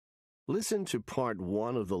Listen to part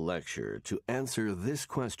 1 of the lecture to answer this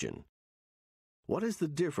question. What is the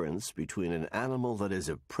difference between an animal that is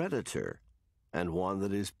a predator and one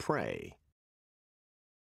that is prey?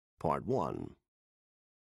 Part 1.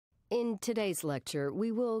 In today's lecture,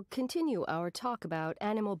 we will continue our talk about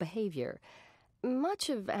animal behavior. Much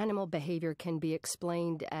of animal behavior can be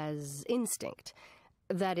explained as instinct.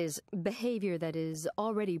 That is, behavior that is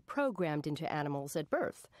already programmed into animals at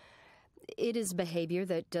birth. It is behavior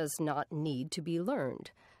that does not need to be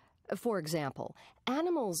learned. For example,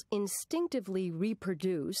 animals instinctively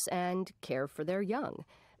reproduce and care for their young,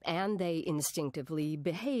 and they instinctively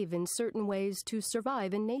behave in certain ways to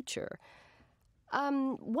survive in nature.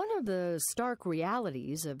 One of the stark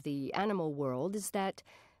realities of the animal world is that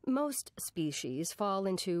most species fall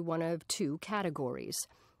into one of two categories: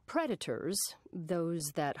 predators,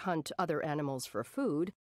 those that hunt other animals for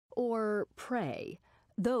food, or prey,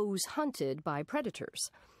 those hunted by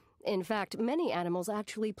predators. In fact, many animals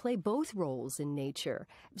actually play both roles in nature,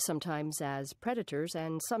 sometimes as predators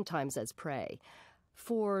and sometimes as prey.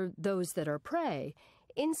 For those that are prey,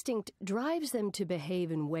 instinct drives them to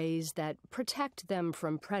behave in ways that protect them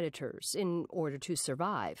from predators in order to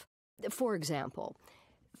survive. For example,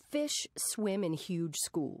 fish swim in huge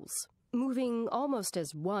schools, moving almost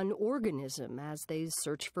as one organism as they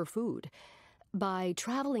search for food. By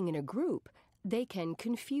traveling in a group, they can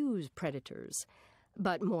confuse predators.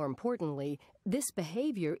 But more importantly, this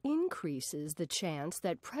behavior increases the chance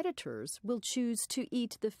that predators will choose to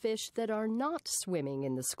eat the fish that are not swimming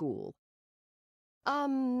in the school.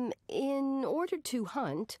 In order to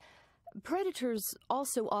hunt, predators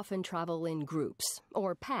also often travel in groups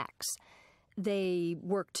or packs. They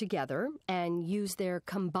work together and use their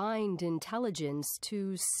combined intelligence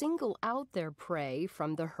to single out their prey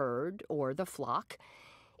from the herd or the flock,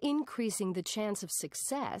 increasing the chance of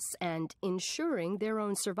success and ensuring their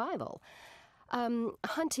own survival.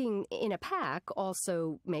 Hunting in a pack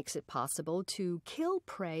also makes it possible to kill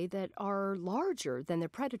prey that are larger than the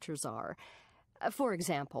predators are. For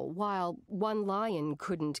example, while one lion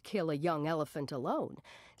couldn't kill a young elephant alone,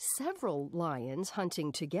 several lions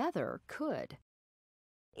hunting together could.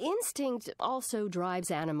 Instinct also drives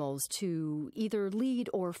animals to either lead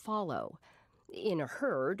or follow. In a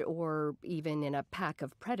herd, or even in a pack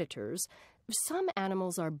of predators, some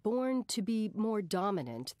animals are born to be more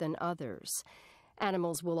dominant than others.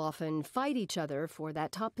 Animals will often fight each other for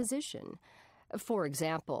that top position. For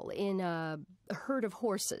example, in a herd of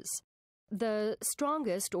horses, the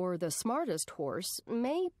strongest or the smartest horse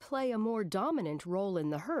may play a more dominant role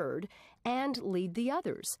in the herd and lead the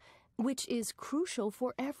others, which is crucial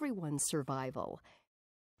for everyone's survival.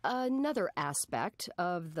 Another aspect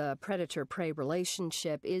of the predator-prey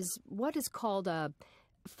relationship is what is called a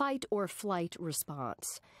fight-or-flight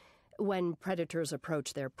response. When predators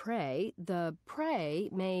approach their prey, the prey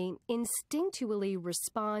may instinctually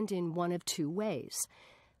respond in one of two ways.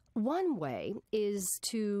 One way is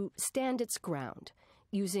to stand its ground,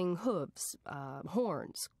 using hooves,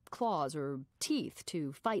 horns, claws, or teeth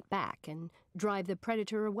to fight back and drive the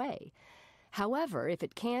predator away. However, if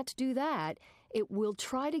it can't do that, it will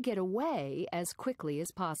try to get away as quickly as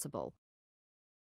possible.